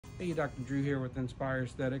Hey, Dr. Drew here with Inspire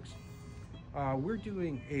Aesthetics. We're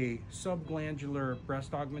doing a subglandular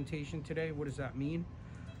breast augmentation today. What does that mean?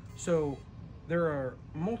 So there are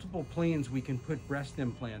multiple planes we can put breast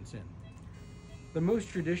implants in. The most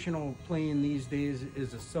traditional plane these days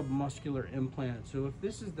is a submuscular implant. So if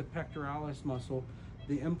this is the pectoralis muscle,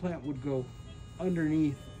 the implant would go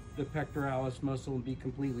underneath the pectoralis muscle and be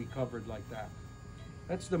completely covered like that.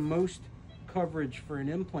 That's the most coverage for an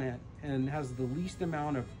implant and has the least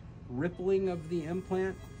amount of rippling of the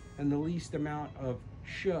implant and the least amount of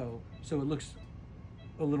show, so it looks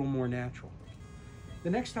a little more natural. The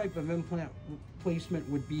next type of implant placement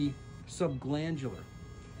would be subglandular.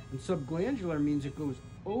 And subglandular means it goes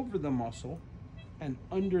over the muscle and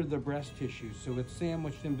under the breast tissue, so it's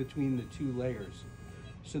sandwiched in between the two layers.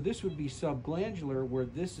 So this would be subglandular, where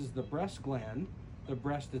this is the breast gland, the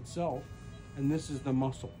breast itself, and this is the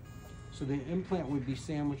muscle. So the implant would be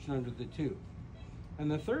sandwiched under the two. And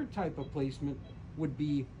the third type of placement would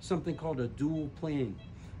be something called a dual plane.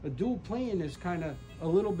 A dual plane is kind of a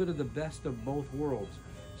little bit of the best of both worlds.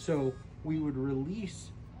 So we would release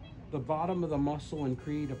the bottom of the muscle and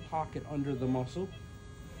create a pocket under the muscle.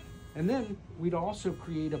 And then we'd also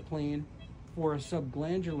create a plane for a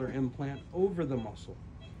subglandular implant over the muscle.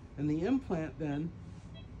 And the implant then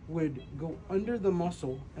would go under the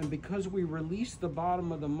muscle, and because we release the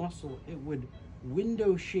bottom of the muscle, it would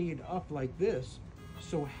window shade up like this.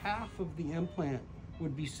 So half of the implant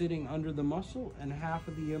would be sitting under the muscle and half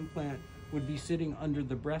of the implant would be sitting under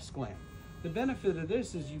the breast gland. The benefit of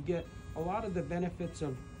this is you get a lot of the benefits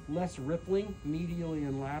of less rippling medially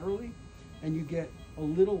and laterally, and you get a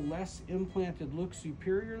little less implanted look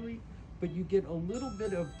superiorly, but you get a little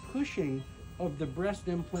bit of pushing of the breast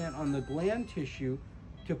implant on the gland tissue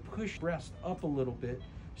to push breast up a little bit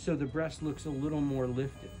so the breast looks a little more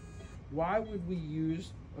lifted. Why would we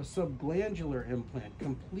use a subglandular implant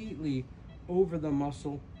completely over the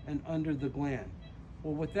muscle and under the gland?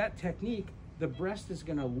 Well, with that technique, the breast is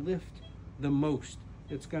going to lift the most.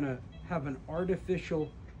 It's going to have an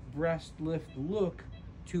artificial breast lift look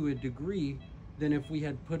to a degree than if we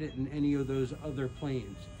had put it in any of those other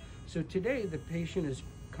planes. So today the patient is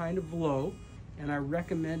kind of low, and I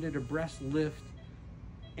recommended a breast lift,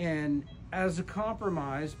 and as a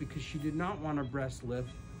compromise, because she did not want a breast lift,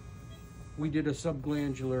 we did a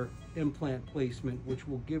subglandular implant placement, which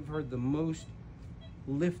will give her the most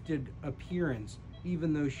lifted appearance,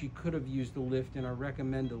 even though she could have used a lift, and I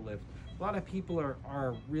recommend a lift. A lot of people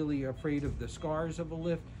are really afraid of the scars of a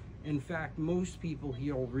lift. In fact, most people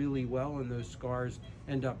heal really well, and those scars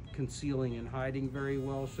end up concealing and hiding very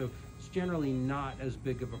well, so it's generally not as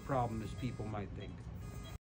big of a problem as people might think.